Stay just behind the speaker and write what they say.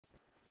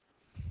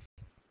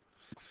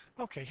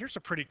Okay, here's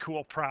a pretty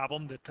cool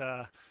problem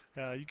that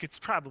you could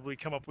probably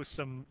come up with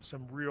some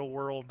real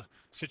world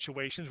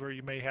situations where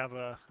you may have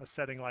a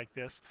setting like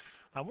this.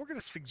 We're going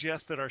to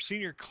suggest that our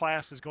senior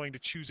class is going to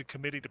choose a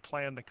committee to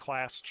plan the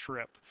class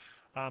trip.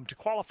 To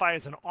qualify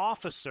as an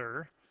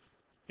officer,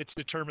 it's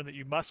determined that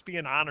you must be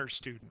an honors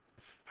student.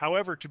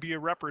 However, to be a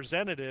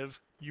representative,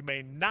 you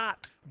may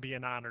not be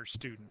an honors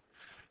student.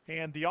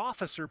 And the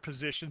officer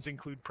positions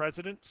include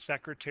president,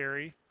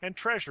 secretary, and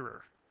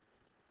treasurer.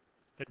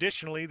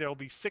 Additionally, there will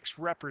be 6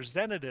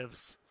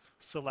 representatives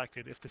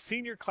selected. If the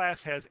senior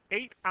class has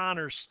 8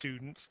 honors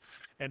students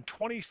and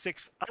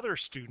 26 other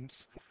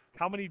students,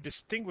 how many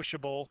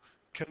distinguishable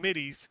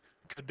committees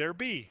could there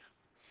be?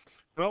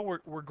 Well,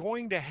 we're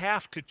going to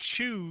have to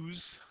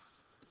choose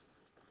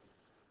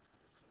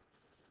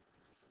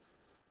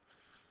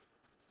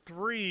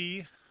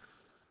 3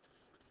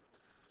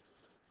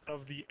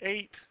 of the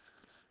 8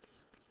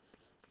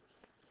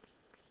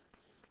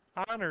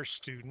 honors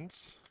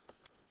students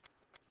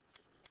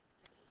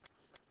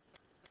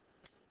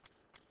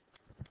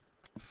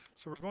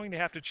So we're going to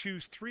have to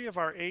choose 3 of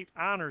our 8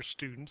 honors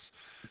students,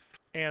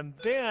 and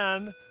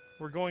then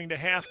we're going to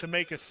have to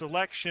make a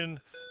selection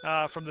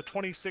from the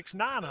 26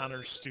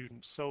 non-honors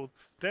students. So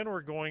then we're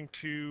going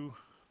to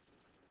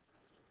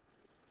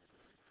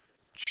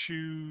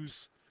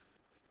choose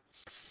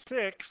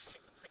 6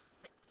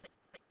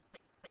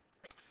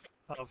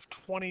 of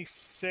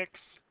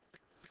 26,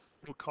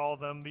 we'll call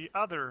them the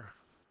other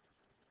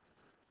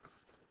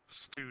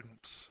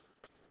students.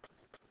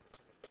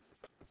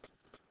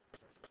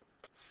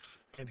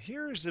 And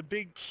here's a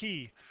big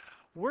key.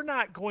 We're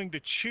not going to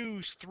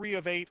choose 3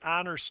 of 8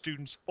 honor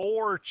students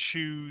or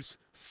choose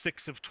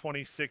 6 of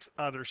 26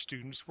 other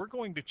students. We're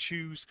going to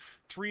choose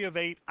 3 of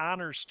 8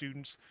 honor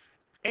students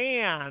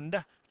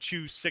and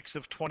choose 6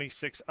 of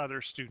 26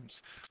 other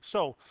students.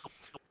 So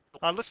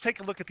let's take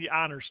a look at the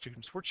honor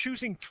students. We're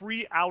choosing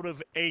 3 out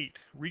of 8,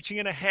 reaching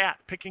in a hat,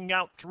 picking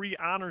out 3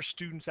 honor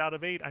students out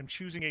of 8. I'm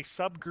choosing a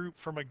subgroup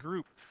from a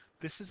group.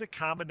 This is a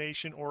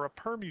combination or a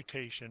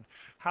permutation.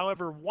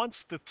 However,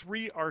 once the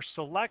 3 are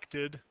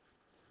selected,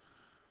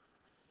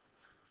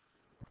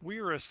 we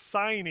are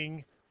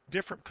assigning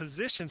different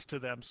positions to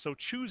them. So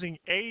choosing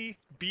A,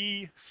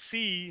 B,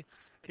 C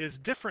is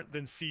different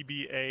than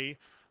CBA.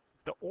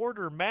 The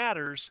order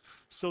matters.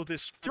 So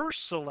this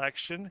first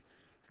selection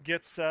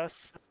gets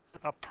us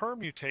a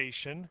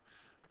permutation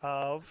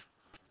of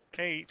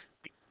 8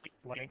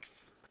 length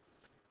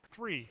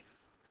 3.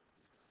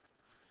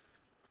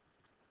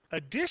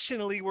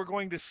 Additionally, we're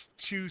going to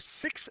choose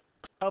 6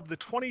 of the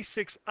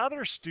 26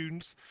 other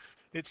students.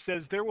 It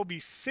says there will be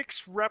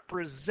 6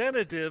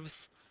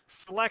 representatives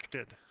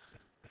selected.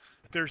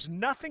 There's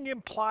nothing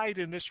implied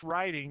in this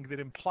writing that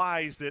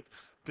implies that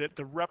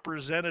the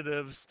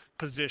representatives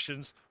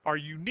positions are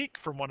unique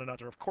from one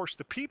another. Of course,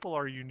 the people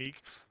are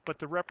unique, but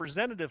the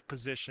representative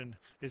position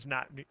is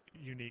not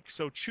unique.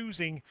 So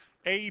choosing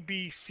A,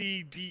 B,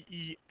 C, D,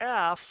 E,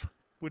 F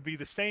would be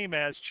the same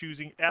as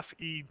choosing F,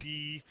 E,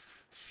 D,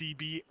 C,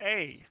 B,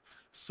 A.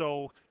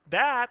 So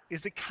that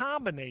is a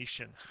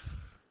combination.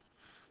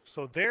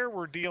 So there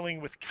we're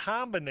dealing with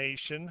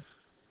combination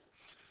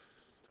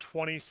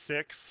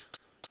 26,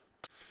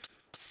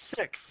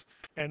 6.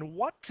 And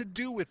what to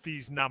do with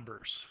these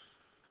numbers?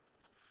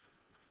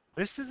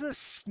 This is a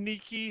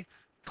sneaky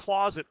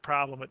closet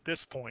problem at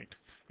this point.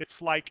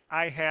 It's like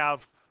I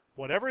have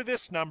whatever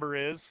this number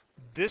is,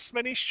 this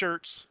many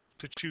shirts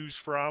to choose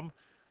from,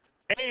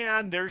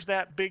 and there's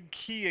that big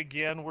key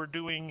again. We're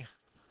doing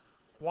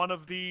one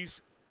of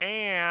these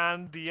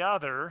and the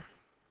other.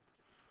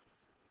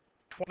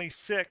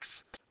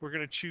 26, we're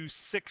going to choose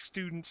 6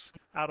 students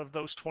out of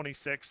those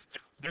 26,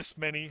 this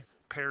many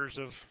pairs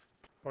of,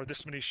 or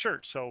this many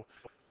shirts. So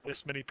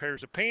this many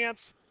pairs of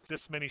pants,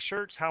 this many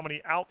shirts, how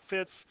many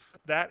outfits.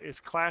 That is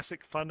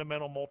classic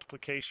fundamental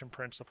multiplication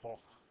principle.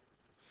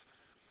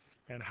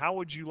 And how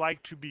would you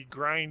like to be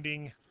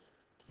grinding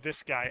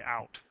this guy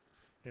out?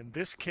 In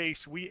this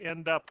case, we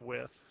end up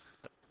with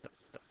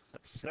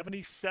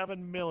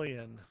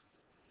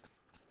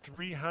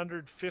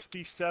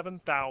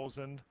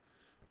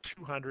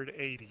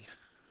 77,357,280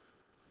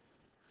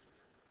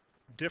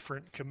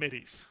 different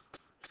committees.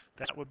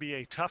 That would be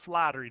a tough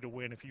lottery to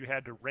win if you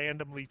had to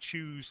randomly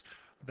choose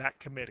that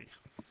committee.